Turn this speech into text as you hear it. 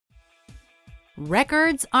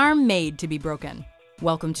Records are made to be broken.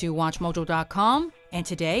 Welcome to WatchMojo.com, and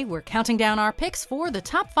today we're counting down our picks for the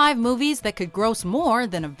top 5 movies that could gross more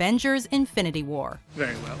than Avengers Infinity War.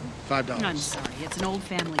 Very well, $5. I'm sorry, it's an old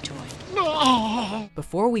family toy. No!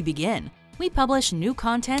 Before we begin, we publish new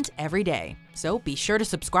content every day, so be sure to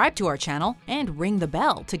subscribe to our channel and ring the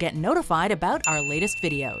bell to get notified about our latest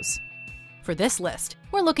videos. For this list,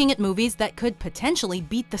 we're looking at movies that could potentially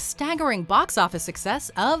beat the staggering box office success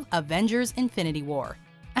of Avengers Infinity War.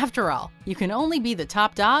 After all, you can only be the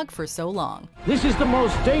top dog for so long. This is the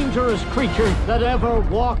most dangerous creature that ever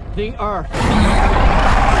walked the earth.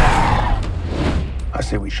 I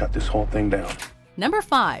say we shut this whole thing down. Number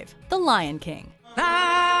 5, The Lion King.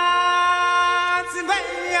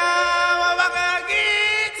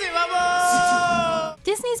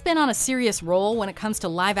 Disney's been on a serious roll when it comes to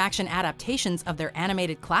live-action adaptations of their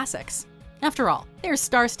animated classics. After all, their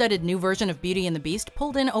star-studded new version of Beauty and the Beast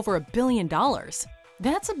pulled in over $1 billion.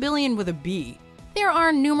 That's a billion with a B. There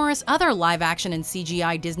are numerous other live-action and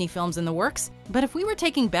CGI Disney films in the works, but if we were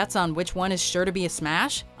taking bets on which one is sure to be a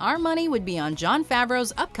smash, our money would be on Jon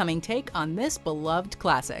Favreau's upcoming take on this beloved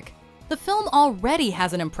classic. The film already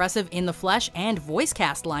has an impressive in-the-flesh and voice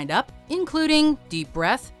cast lined up, including Deep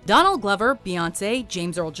Breath, Donald Glover, Beyoncé,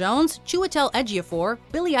 James Earl Jones, Chiwetel Ejiofor,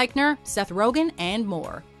 Billy Eichner, Seth Rogen, and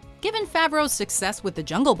more. Given Favreau's success with The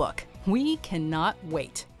Jungle Book, we cannot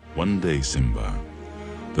wait. One day, Simba,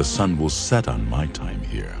 the sun will set on my time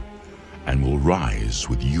here and will rise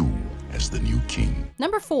with you as the new king.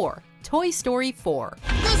 Number 4, Toy Story 4.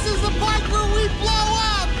 This is the part where we blow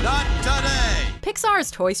up! Not today! Pixar's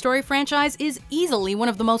Toy Story franchise is easily one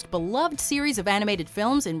of the most beloved series of animated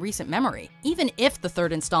films in recent memory, even if the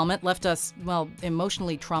third installment left us, well,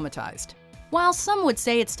 emotionally traumatized. While some would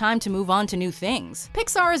say it's time to move on to new things,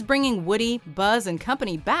 Pixar is bringing Woody, Buzz, and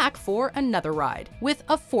company back for another ride, with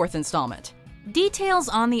a 4th installment. Details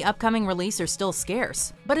on the upcoming release are still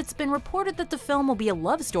scarce, but it's been reported that the film will be a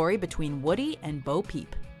love story between Woody and Bo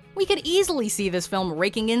Peep. We could easily see this film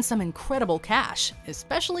raking in some incredible cash,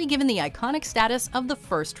 especially given the iconic status of the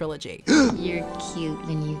first trilogy. You're cute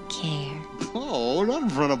when you care. Oh, not in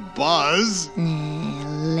front of Buzz.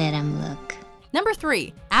 Let him look. Number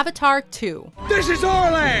 3, Avatar 2. This is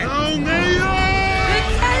our land!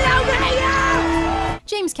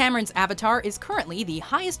 James Cameron's Avatar is currently the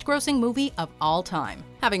highest-grossing movie of all time,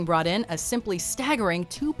 having brought in a simply staggering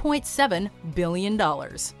 $2.7 billion.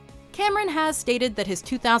 Cameron has stated that his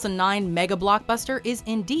 2009 mega blockbuster is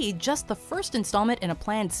indeed just the first installment in a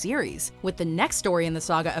planned series, with the next story in the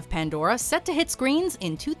saga of Pandora set to hit screens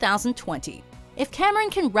in 2020. If Cameron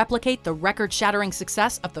can replicate the record-shattering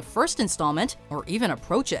success of the first installment, or even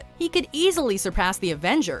approach it, he could easily surpass the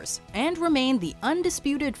Avengers and remain the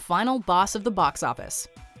undisputed final boss of the box office.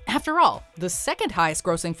 After all, the second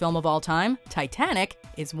highest-grossing film of all time, Titanic,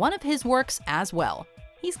 is one of his works as well.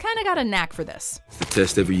 He's kinda got a knack for this. The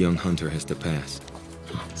test every young hunter has to pass.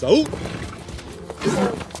 So?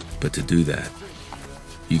 But to do that,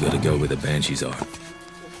 you gotta go where the banshees are.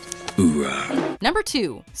 Hoorah. Number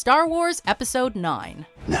 2, Star Wars Episode 9.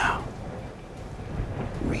 Now,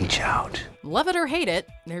 reach out. Love it or hate it,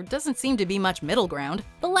 there doesn't seem to be much middle ground.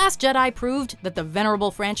 The Last Jedi proved that the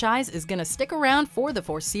venerable franchise is gonna stick around for the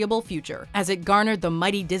foreseeable future, as it garnered the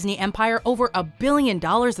mighty Disney empire over $1 billion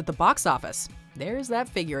at the box office. There's that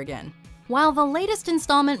figure again. While the latest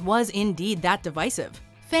installment was indeed that divisive,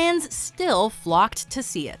 fans still flocked to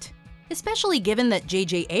see it. Especially given that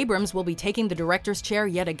J.J. Abrams will be taking the director's chair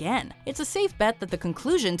yet again. It's a safe bet that the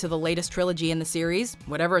conclusion to the latest trilogy in the series,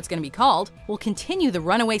 whatever it's going to be called, will continue the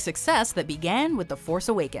runaway success that began with The Force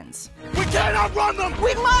Awakens. We can't outrun them!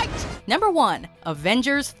 We might! Number 1,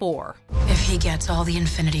 Avengers 4. If he gets all the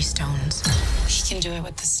Infinity Stones, he can do it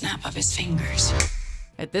with the snap of his fingers.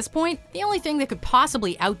 At this point, the only thing that could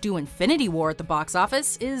possibly outdo Infinity War at the box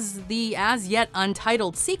office is the as-yet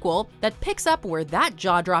untitled sequel that picks up where that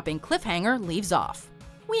jaw-dropping cliffhanger leaves off.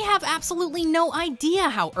 We have absolutely no idea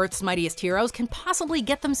how Earth's mightiest heroes can possibly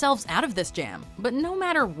get themselves out of this jam, but no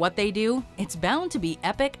matter what they do, it's bound to be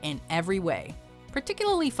epic in every way,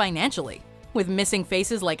 particularly financially. With missing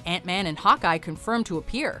faces like Ant-Man and Hawkeye confirmed to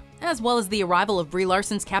appear, as well as the arrival of Brie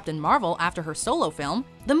Larson's Captain Marvel after her solo film,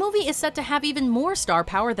 the movie is set to have even more star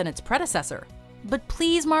power than its predecessor. But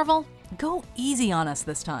please, Marvel, go easy on us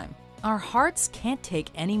this time. Our hearts can't take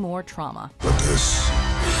any more trauma. But this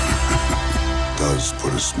does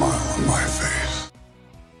put a smile on my face.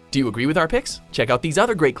 Do you agree with our picks? Check out these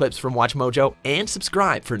other great clips from WatchMojo and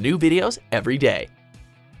subscribe for new videos every day.